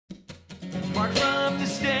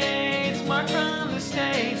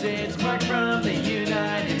it's Mark from the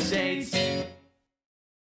United States.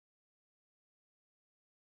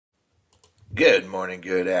 Good morning,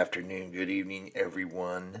 good afternoon, good evening,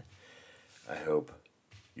 everyone. I hope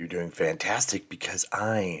you're doing fantastic because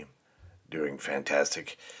I'm doing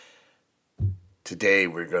fantastic. Today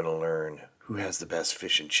we're going to learn who has the best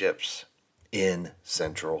fish and chips in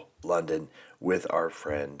central London with our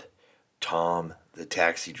friend Tom, the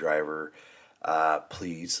taxi driver.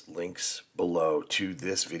 Please, links below to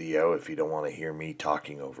this video if you don't want to hear me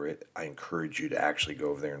talking over it. I encourage you to actually go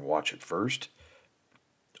over there and watch it first.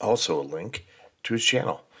 Also a link to his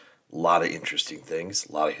channel. A lot of interesting things,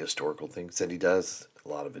 a lot of historical things that he does, a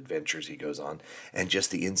lot of adventures he goes on, and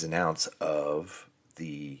just the ins and outs of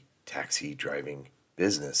the taxi driving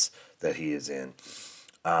business that he is in.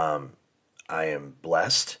 I am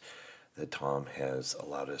blessed that Tom has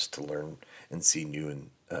allowed us to learn and see new and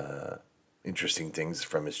interesting things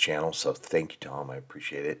from his channel. So thank you, Tom. I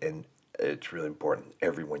appreciate it. And it's really important.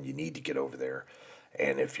 Everyone, you need to get over there.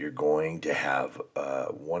 And if you're going to have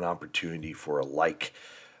one opportunity for a like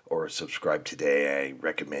or a subscribe today, I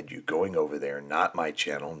recommend you going over there, not my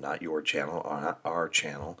channel, not your channel, or not our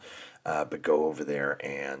channel, but go over there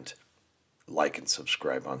and like and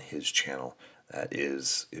subscribe on his channel. That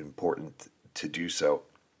is important to do so.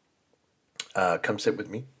 Come sit with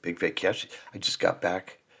me, Big Fake Cash. I just got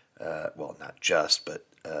back, well, not just, but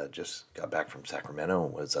just got back from Sacramento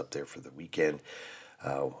and was up there for the weekend.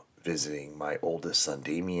 Visiting my oldest son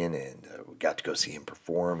Damien, and we got to go see him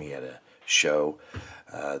perform. He had a show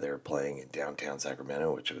they were playing in downtown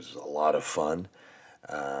Sacramento, which was a lot of fun.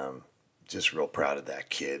 Just real proud of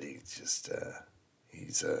that kid. He's just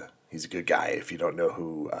he's a good guy. If you don't know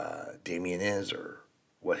who Damien is or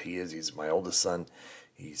what he is, he's my oldest son.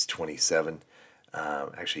 He's 27.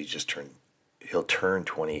 Actually, he'll turn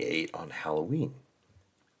 28 on Halloween.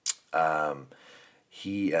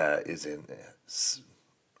 He is in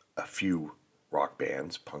a few rock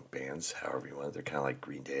bands, punk bands, however you want. They're kind of like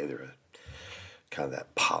Green Day. They're kind of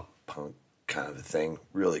that pop punk kind of a thing.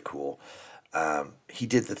 Really cool. He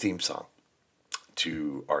did the theme song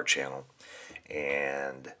to our channel,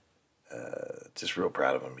 and just real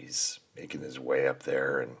proud of him. He's making his way up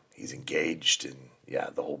there, and he's engaged, and yeah,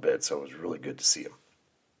 the whole bit. So it was really good to see him.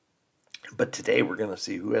 But today we're going to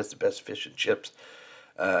see who has the best fish and chips.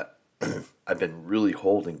 I've been really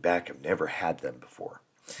holding back. I've never had them before.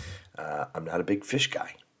 I'm not a big fish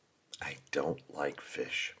guy. I don't like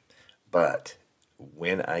fish. But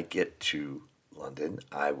when I get to London,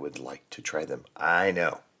 I would like to try them. I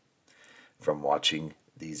know from watching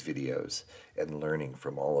these videos and learning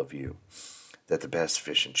from all of you that the best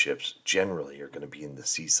fish and chips generally are going to be in the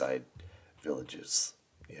seaside villages,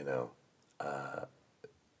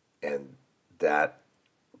 and that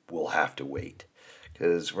will have to wait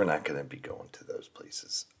because we're not going to be going to those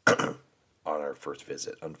places on our first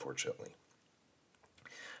visit, unfortunately.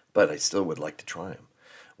 But I still would like to try them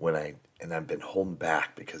and I've been holding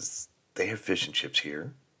back because they have fish and chips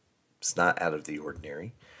here. It's not out of the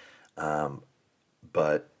ordinary,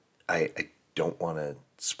 but I don't want to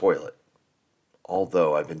spoil it.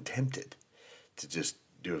 Although I've been tempted to just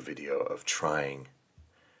do a video of trying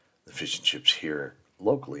the fish and chips here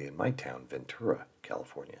locally in my town, Ventura,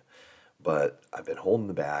 California. But I've been holding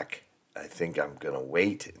them back. I think I'm going to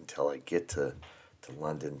wait until I get to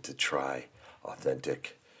London to try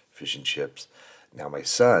authentic fish and chips. Now, my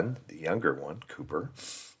son, the younger one, Cooper,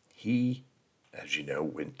 he, as you know,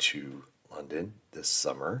 went to London this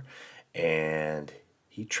summer, and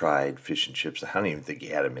he tried fish and chips. I don't even think he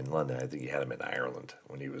had them in London. I think he had them in Ireland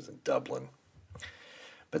when he was in Dublin.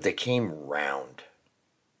 But they came round.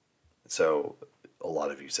 So a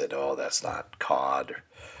lot of you said, oh, that's not cod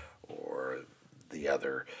or the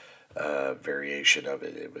other variation of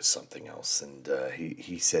it. It was something else. And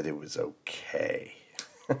he said it was okay.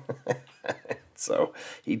 So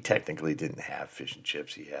he technically didn't have fish and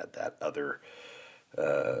chips. He had that other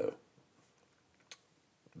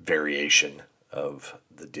variation of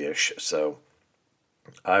the dish. So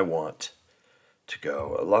I want to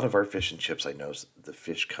go. A lot of our fish and chips, I know the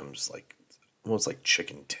fish comes like almost like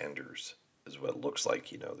chicken tenders is what it looks like.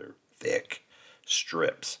 They're thick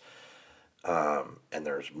strips. And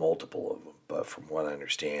there's multiple of them, but from what I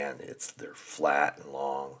understand, they're flat and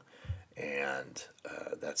long, and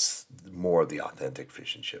that's more of the authentic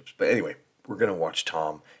fish and chips. But anyway, we're going to watch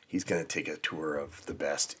Tom. He's going to take a tour of the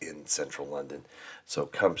best in central London. So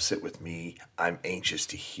come sit with me. I'm anxious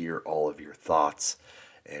to hear all of your thoughts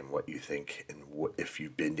and what you think, and if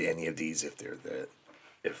you've been to any of these,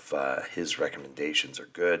 if his recommendations are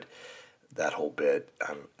good, that whole bit.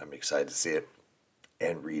 I'm excited to see it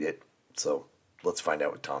and read it. So let's find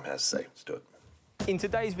out what Tom has to say. Let's do it. In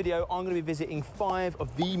today's video, I'm going to be visiting 5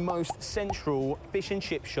 of the most central fish and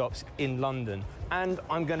chip shops in London. And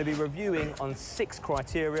I'm going to be reviewing on 6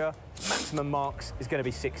 criteria. Maximum marks is going to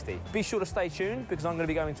be 60. Be sure to stay tuned because I'm going to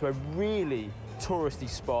be going to a really touristy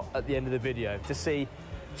spot at the end of the video to see,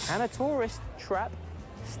 can a tourist trap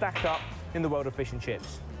stack up in the world of fish and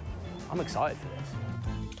chips? I'm excited for this.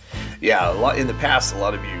 Yeah, in the past, a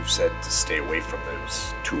lot of you have said to stay away from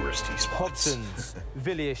those touristy spots. Hobson's,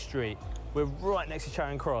 Villiers Street. We're right next to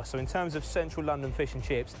Charing Cross, so in terms of central London fish and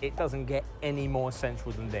chips, it doesn't get any more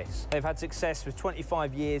central than this. They've had success for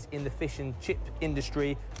 25 years in the fish and chip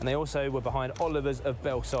industry, and they also were behind Oliver's of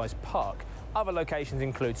Belsize Park. Other locations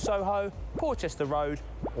include Soho, Porchester Road,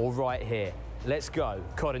 or right here. Let's go,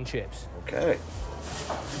 cod and chips. Okay.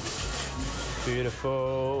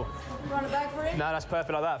 Beautiful. You want a bag for it? No, that's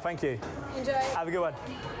perfect like that, thank you. Enjoy. Have a good one.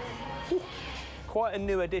 Quite a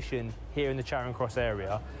new addition here in the Charing Cross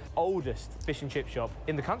area. Oldest fish and chip shop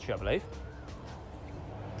in the country, I believe.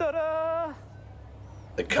 Ta-da!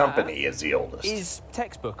 The company is the oldest. Is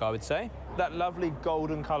textbook, I would say. That lovely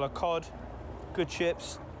golden colour cod, good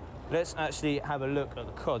chips. Let's actually have a look at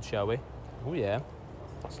the cod, shall we? Oh yeah,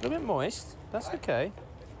 it's a little bit moist. That's okay.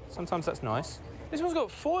 Sometimes that's nice. This one's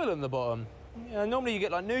got foil on the bottom. Yeah, normally you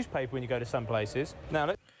get like newspaper when you go to some places. Now,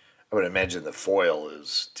 I would imagine the foil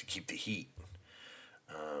is to keep the heat.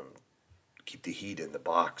 Keep the heat in the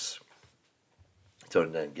box so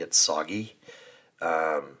it doesn't get soggy.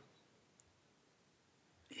 Yeah,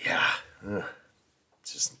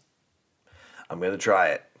 it's just, I'm going to try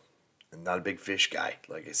it. I'm not a big fish guy,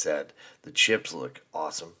 like I said. The chips look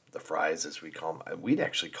awesome. The fries, as we call them, we'd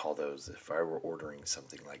actually call those, if I were ordering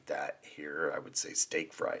something like that here, I would say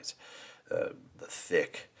steak fries. The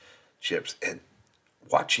thick chips. And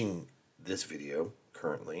watching this video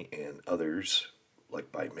currently and others, like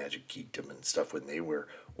by Magic Geekdom and stuff, when they were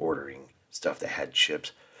ordering stuff that had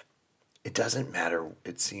chips, it doesn't matter,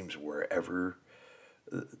 it seems, wherever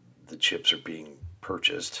the chips are being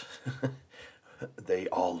purchased, they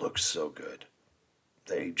all look so good.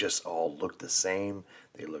 They just all look the same.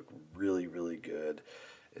 They look really, really good.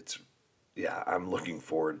 It's, yeah, I'm looking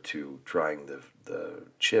forward to trying the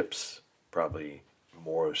chips, probably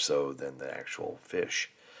more so than the actual fish,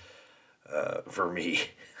 for me.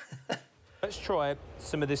 let's try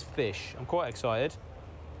some of this fish. I'm quite excited.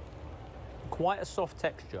 Quite a soft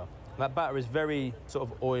texture. That batter is very sort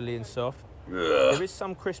of oily and soft. Ugh. There is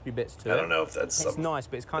some crispy bits to it. I don't know if that's It's nice,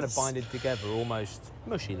 but it's kind of binded together, almost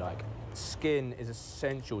mushy-like. Skin is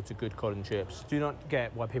essential to good cod and chips. Do not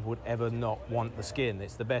get why people would ever not want the skin.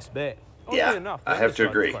 It's the best bit. Yeah, enough, I have to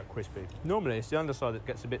agree. Quite crispy. Normally, it's the underside that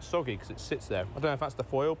gets a bit soggy because it sits there. I don't know if that's the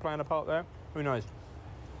foil playing a part there. Who knows?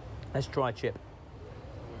 Let's try chip.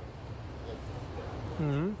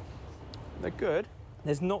 They're good.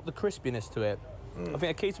 There's not the crispiness to it. I think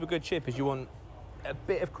a key to a good chip is you want a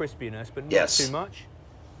bit of crispiness, but not too much.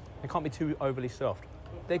 They can't be too overly soft.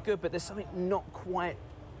 They're good, but there's something not quite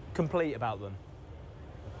complete about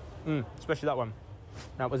them. Especially that one.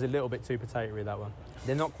 That was a little bit too potatoey, that one.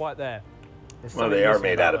 They're not quite there. Well, they are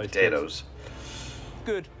made out of potatoes.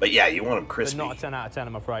 Good. But yeah, you want them crispy. But not a 10 out of 10,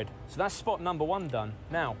 I'm afraid. So that's spot number 1 done.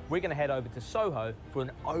 Now, we're going to head over to Soho for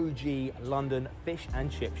an OG London fish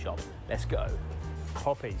and chip shop. Let's go.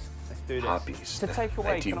 Poppies. Let's do this. Poppies. To take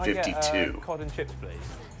away, 1952. can I get cod and chips, please?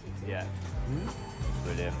 Yeah.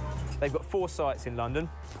 Brilliant. They've got 4 sites in London: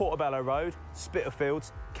 Portobello Road,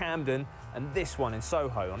 Spitalfields, Camden, and this one in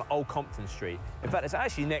Soho on Old Compton Street. In fact, it's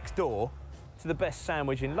actually next door to the best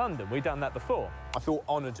sandwich in London. We've done that before. I feel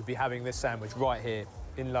honoured to be having this sandwich right here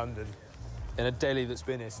in London, in a deli that's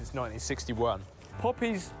been here since 1961.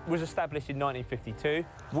 Poppies was established in 1952.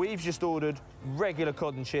 We've just ordered regular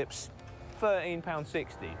cod and chips,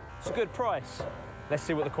 £13.60. It's a good price. Let's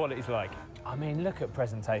see what the quality's like. I mean, look at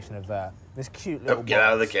presentation of that. This cute little box. Get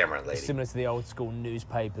out of the camera, lady. Similar to the old school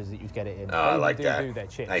newspapers that you'd get it in. Oh, I like that. They do their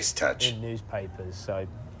chips nice touch. in newspapers. So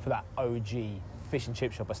for that OG fish and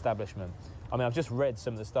chip shop establishment. I mean, I've just read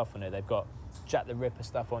some of the stuff on it. They've got Jack the Ripper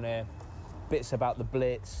stuff on here, bits about the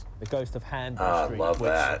Blitz, the ghost of Hanbury Street. I love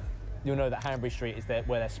that. You'll know that Hanbury Street is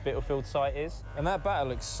where their Spitalfield site is. And that batter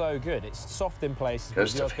looks so good. It's soft in places, but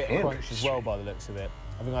you've got a bit of crunch as well by the looks of it.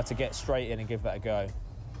 I think I had to get straight in and give that a go.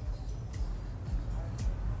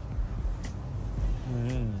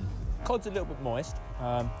 Cod's a little bit moist.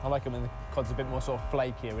 I like it when the cod's a bit more sort of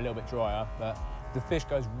flaky or a little bit drier, but the fish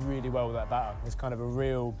goes really well with that batter. There's kind of a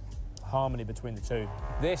real harmony between the two.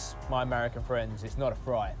 This, my American friends, is not a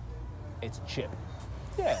fry, it's a chip.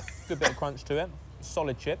 Yeah, good bit of crunch to it,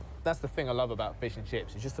 solid chip. That's the thing I love about fish and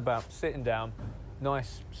chips. It's just about sitting down,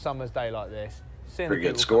 nice summer's day like this, seeing the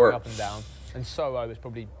people coming up and down, and Soho is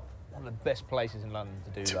probably One of the best places in London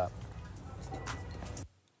to do that.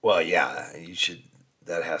 Well, yeah, you should.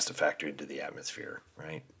 That has to factor into the atmosphere,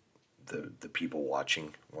 right? The people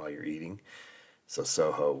watching while you're eating. So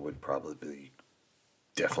Soho would probably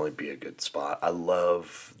definitely be a good spot. I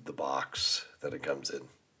love the box that it comes in,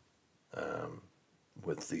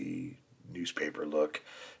 with the newspaper look.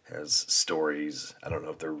 It has stories. I don't know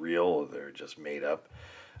if they're real or they're just made up.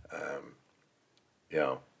 You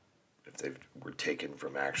know, if they were taken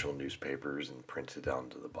from actual newspapers and printed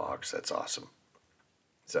onto the box, that's awesome.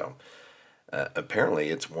 So apparently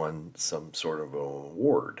it's won some sort of an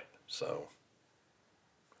award. So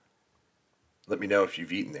let me know if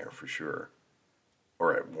you've eaten there for sure,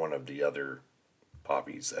 or at one of the other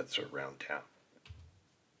poppies that's around town.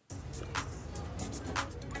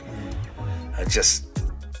 I just...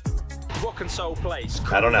 Rock and Soul Place,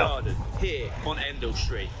 I don't know. Garden, here on Endell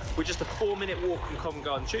Street. We're just a 4-minute walk from Covent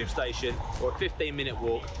Garden Tube Station or a 15-minute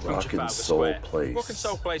walk from Rock Trafalgar and Soul Square. Place. Rock and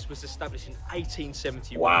Soul Place was established in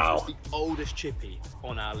 1871. Wow. So it's the oldest chippy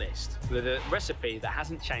on our list, with a recipe that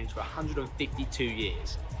hasn't changed for 152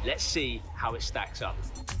 years. Let's see how it stacks up.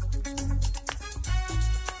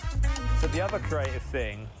 So the other creative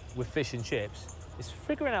thing with fish and chips is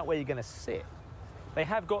figuring out where you're going to sit. They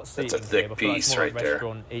have got seating. That's a thick here, but piece more right like there.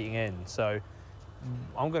 restaurant eating in, so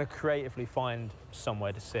I'm going to creatively find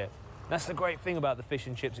somewhere to sit. That's the great thing about the fish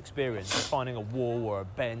and chips experience, is finding a wall or a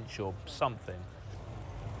bench or something.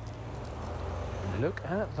 Look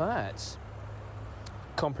at that.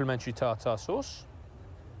 Complimentary tartar sauce.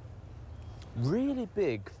 Really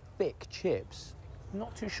big, thick chips.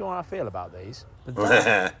 Not too sure how I feel about these, but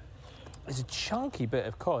that is a chunky bit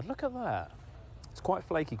of cod. Look at that. It's quite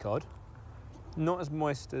flaky cod. Not as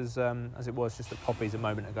moist as it was just at Poppy's a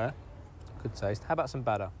moment ago. Good taste. How about some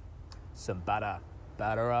batter? Some batter.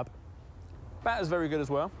 Batter up. Batter's very good as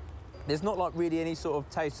well. There's not like really any sort of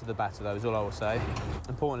taste to the batter though, is all I will say.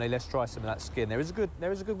 Importantly, let's try some of that skin. There is a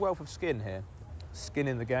good wealth of skin here. Skin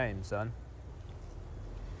in the game, son.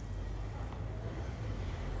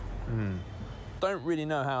 Don't really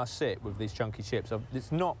know how I sit with these chunky chips.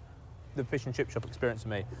 It's not the fish and chip shop experience for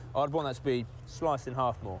me. I'd want that to be sliced in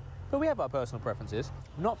half more. But we have our personal preferences.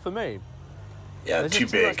 Not for me. Yeah, There's too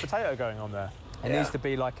just too much big. potato going on there. It Yeah. needs to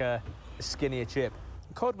be like a skinnier chip.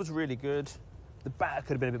 The cod was really good. The batter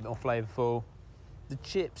could have been a bit more flavourful. The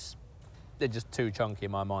chips, they're just too chunky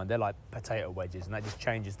in my mind. They're like potato wedges, and that just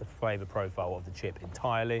changes the flavour profile of the chip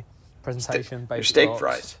entirely. Presentation, They're basic steak box,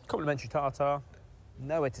 fries. complimentary tartar.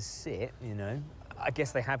 Nowhere to sit, you know. I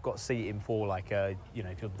guess they have got seating for like a, you know,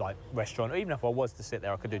 if you're like restaurant, or even if I was to sit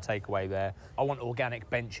there, I could do takeaway there. I want organic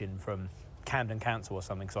benching from Camden Council or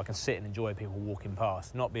something, so I can sit and enjoy people walking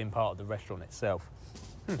past, not being part of the restaurant itself.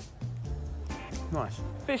 Nice.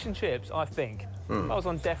 Fish and chips, I think, if I was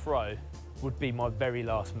on death row, would be my very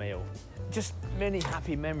last meal. Just many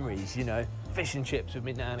happy memories, you know. Fish and chips with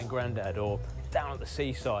my nan and granddad, or down at the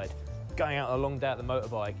seaside, going out on a long day at the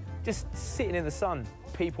motorbike, just sitting in the sun,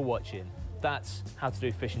 people watching. That's how to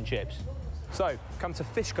do fish and chips. So, come to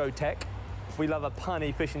Fishco-Tech. We love a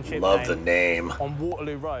punny fish and chip Love the name. on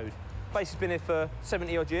Waterloo Road. Place has been here for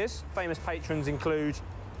 70 odd years. Famous patrons include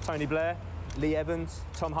Tony Blair, Lee Evans,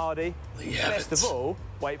 Tom Hardy. Lee Best Evans. of all,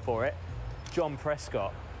 wait for it, John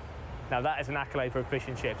Prescott. Now that is an accolade for fish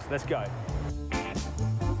and chips. Let's go.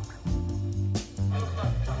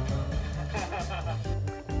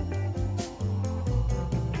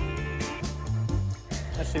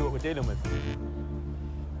 Let's see what we're dealing with.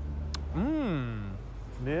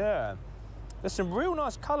 Yeah. There's some real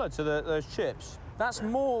nice colour to those chips. That's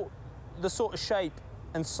more the sort of shape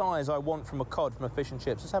and size I want from a cod, from a fish and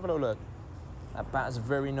chips. Let's have a little look. That batter's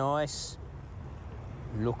very nice.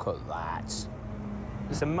 Look at that.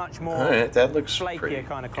 It's a much more All right, that looks pretty flakier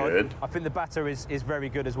kind of cod. good. I think the batter is very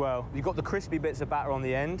good as well. You've got the crispy bits of batter on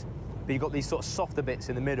the end, but you've got these sort of softer bits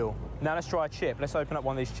in the middle. Now let's try a chip. Let's open up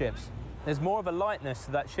one of these chips. There's more of a lightness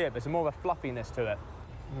to that chip. There's more of a fluffiness to it.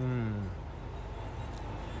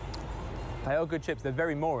 They are good chips. They're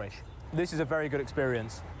very Moorish. This is a very good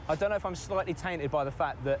experience. I don't know if I'm slightly tainted by the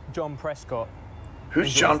fact that John Prescott Who's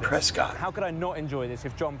enjoys John this. Prescott? How could I not enjoy this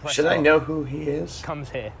if John Prescott Should I know who he is? comes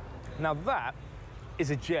here? Now that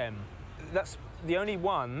is a gem. That's the only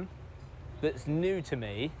one that's new to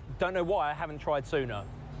me. Don't know why I haven't tried sooner.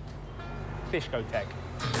 Fishco-Tech.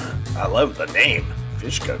 I love the name,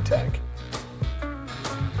 Fishco-Tech.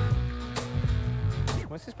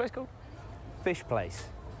 What's this place called? Fish Place.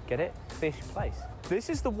 Get it? Fish Place. This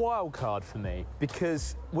is the wild card for me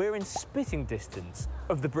because we're in spitting distance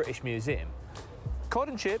of the British Museum. Cod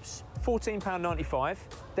and chips, £14.95.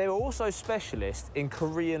 They were also specialists in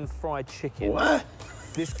Korean fried chicken. What?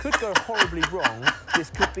 This could go horribly wrong. This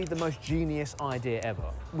could be the most genius idea ever.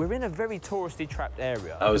 We're in a very touristy trapped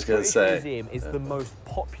area. I was going to The say. British Museum is the most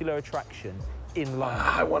popular attraction in London.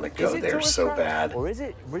 I want to go there so bad. Or is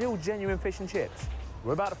it real, genuine fish and chips?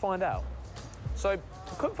 We're about to find out. So,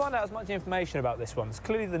 I couldn't find out as much information about this one. It's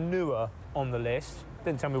clearly the newer on the list.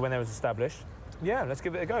 Didn't tell me when they was established. Yeah, let's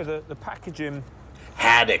give it a go. The packaging...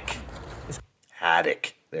 Haddock.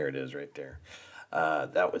 Haddock. There it is right there.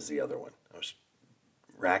 That was the other one. I was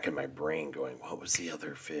racking my brain going, what was the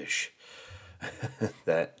other fish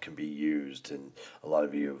that can be used? And a lot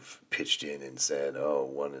of you have pitched in and said, oh,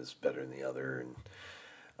 one is better than the other. And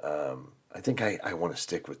I think I want to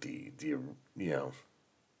stick with the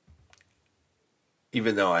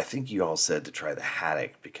even though I think you all said to try the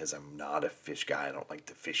haddock because I'm not a fish guy. I don't like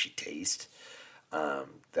the fishy taste.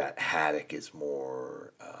 That haddock is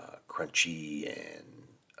more crunchy and,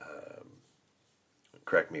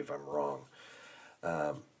 correct me if I'm wrong,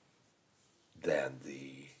 than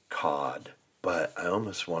the cod. But I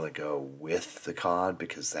almost want to go with the cod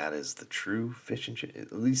because that is the true fish and chip.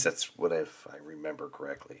 At least that's what I remember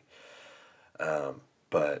correctly.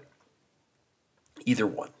 But either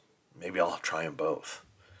one. Maybe I'll try them both.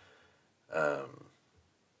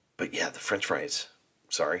 But yeah, the French fries,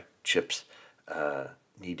 chips,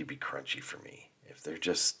 need to be crunchy for me. If they're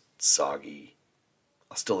just soggy,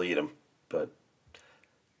 I'll still eat them, but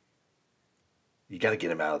you got to get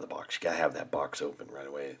them out of the box. You got to have that box open right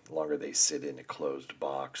away. The longer they sit in a closed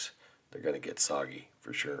box, they're going to get soggy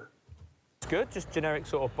for sure. It's good, just generic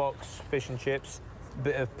sort of box fish and chips. A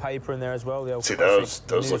bit of paper in there as well. The old See, those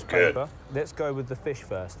look good. Let's go with the fish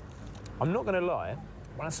first. I'm not going to lie.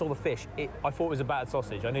 When I saw the fish, I thought it was a battered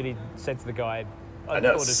sausage. I nearly said to the guy, I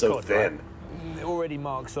know, it's so cod, thin. Right? It already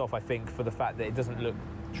marks off, I think, for the fact that it doesn't look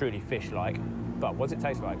truly fish-like. But what does it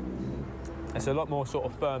taste like? It's a lot more sort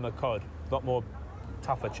of firmer cod, a lot more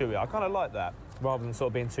tougher, chewy. I kind of like that, rather than sort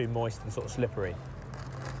of being too moist and sort of slippery.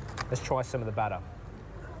 Let's try some of the batter.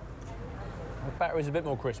 The batter is a bit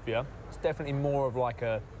more crispier. It's definitely more of like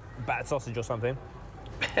a battered sausage or something.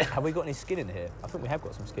 Have we got any skin in here? I think we have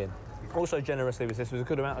got some skin. Also, generously with this was a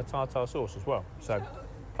good amount of tartar sauce as well. So,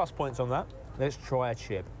 plus points on that. Let's try a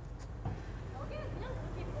chip.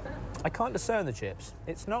 I can't discern the chips.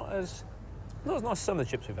 It's not as nice as some of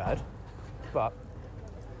the chips we've had, but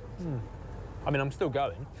I mean, I'm still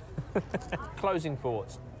going. Closing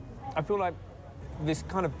thoughts. I feel like this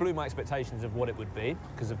kind of blew my expectations of what it would be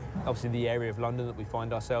because of obviously the area of London that we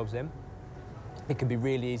find ourselves in. It can be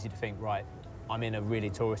really easy to think, right, I'm in a really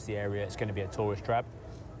touristy area, it's going to be a tourist trap.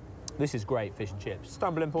 This is great fish and chips.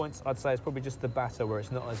 Stumbling points, I'd say, is probably just the batter where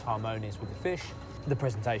it's not as harmonious with the fish. The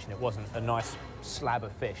presentation, it wasn't a nice slab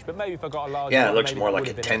of fish, but maybe if I got a larger... Yeah, it looks more like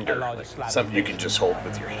a tender, like something you can just hold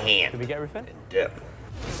with your hand. Did we get everything? And dip,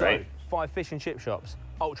 right? So, 5 fish and chip shops,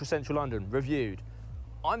 ultra central London, reviewed.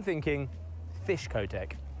 I'm thinking Fish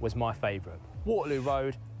Kotek was my favourite. Waterloo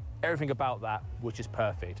Road, everything about that was just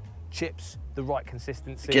perfect. Chips, the right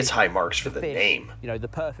consistency. It gets high marks for the fish, name. You know, the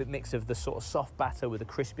perfect mix of the sort of soft batter with the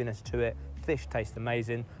crispiness to it. Fish tastes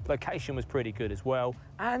amazing. Location was pretty good as well.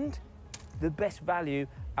 And the best value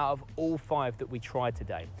out of all 5 that we tried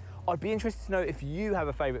today. I'd be interested to know if you have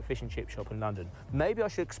a favourite fish and chip shop in London. Maybe I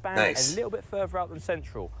should expand it a little bit further out than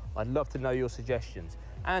Central. I'd love to know your suggestions.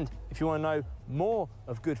 And if you want to know more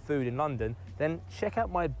of good food in London, then check out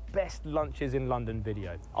my best lunches in London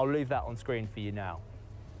video. I'll leave that on screen for you now.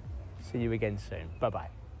 See you again soon. Bye-bye.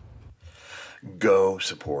 Go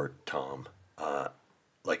support Tom.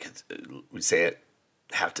 We say it,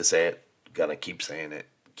 have to say it, gonna keep saying it.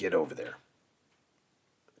 Get over there.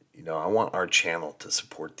 You know, I want our channel to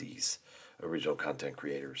support these original content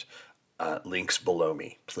creators. Links below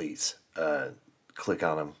me, please. Click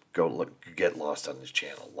on them. Go look. Get lost on his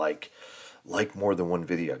channel. Like more than one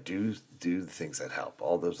video. Do the things that help.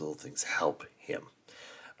 All those little things help him.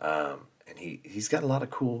 And he's got a lot of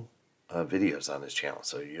cool videos on his channel.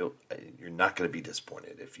 So you're not going to be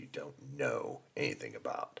disappointed if you don't know anything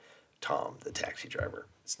about Tom, the taxi driver.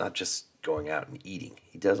 It's not just going out and eating.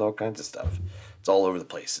 He does all kinds of stuff. It's all over the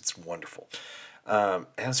place. It's wonderful.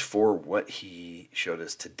 As for what he showed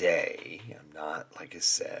us today, I'm not, like I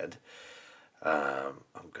said,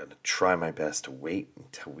 I'm going to try my best to wait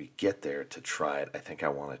until we get there to try it. I think I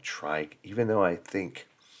want to try, even though I think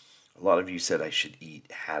a lot of you said I should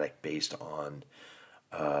eat haddock based on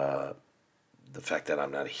the fact that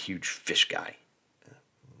I'm not a huge fish guy.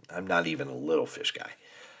 I'm not even a little fish guy.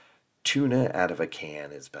 Tuna out of a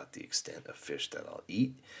can is about the extent of fish that I'll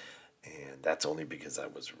eat, and that's only because I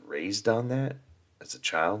was raised on that as a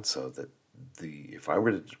child. So that if I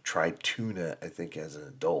were to try tuna, I think as an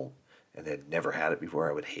adult and had never had it before,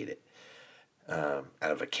 I would hate it. out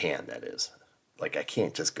of a can, that is. Like, I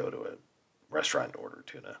can't just go to a restaurant and order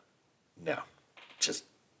tuna. No, just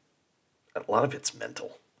a lot of it's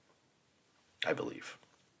mental, I believe.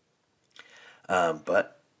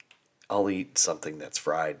 But I'll eat something that's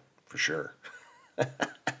fried for sure.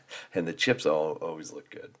 And the chips always look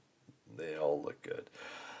good. They all look good.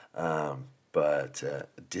 But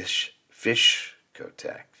dish fish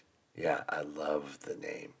kotek. Yeah, I love the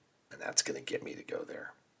name, and that's going to get me to go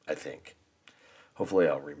there, I think. Hopefully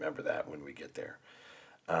I'll remember that when we get there.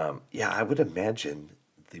 Yeah, I would imagine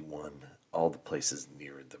all the places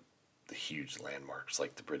near the huge landmarks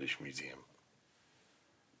like the British Museum.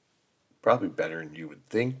 Probably better than you would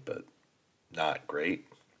think, but not great.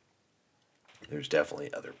 There's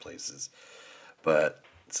definitely other places. But,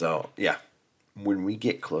 so, yeah, when we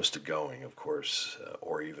get close to going, of course,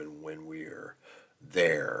 or even when we're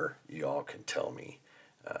there, you all can tell me,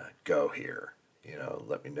 go here. You know,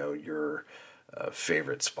 let me know your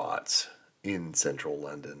favorite spots in central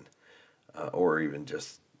London, or even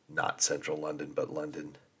just not central London, but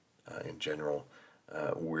London in general,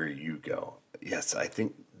 where you go. Yes, I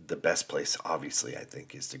think the best place, obviously, I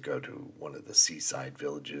think, is to go to one of the seaside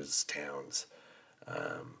villages, towns,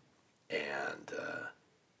 and,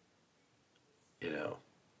 you know,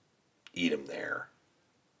 eat them there.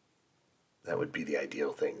 That would be the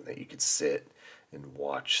ideal thing, that you could sit and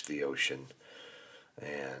watch the ocean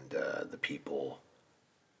and the people,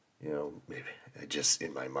 you know, maybe just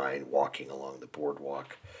in my mind walking along the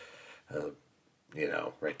boardwalk, you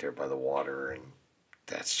know, right there by the water, and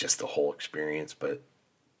that's just the whole experience. But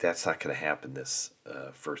that's not going to happen this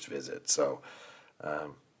first visit, so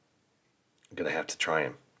I'm going to have to try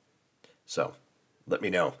them. So let me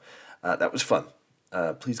know. That was fun.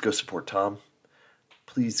 Please go support Tom.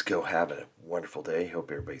 Please go have a wonderful day.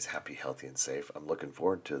 Hope everybody's happy, healthy, and safe. I'm looking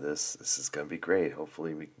forward to this. This is going to be great.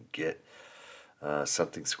 Hopefully we can get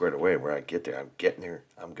something squared away where I get there. I'm getting there.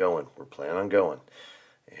 I'm going. We're planning on going.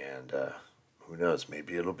 And who knows?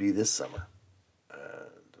 Maybe it'll be this summer.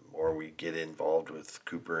 The more we get involved with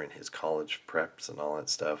Cooper and his college preps and all that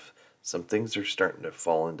stuff, some things are starting to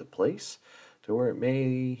fall into place to where it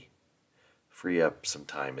may free up some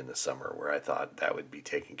time in the summer where I thought that would be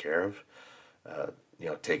taken care of. You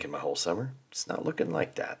know, taking my whole summer. It's not looking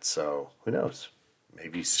like that. So who knows?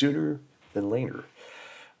 Maybe sooner than later.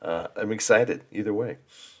 I'm excited either way.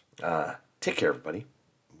 Take care, everybody.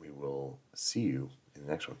 We will see you in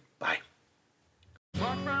the next one. Bye.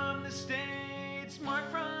 Mark from the States, Mark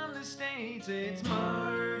from the States, it's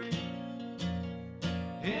Mark.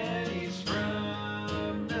 Yeah.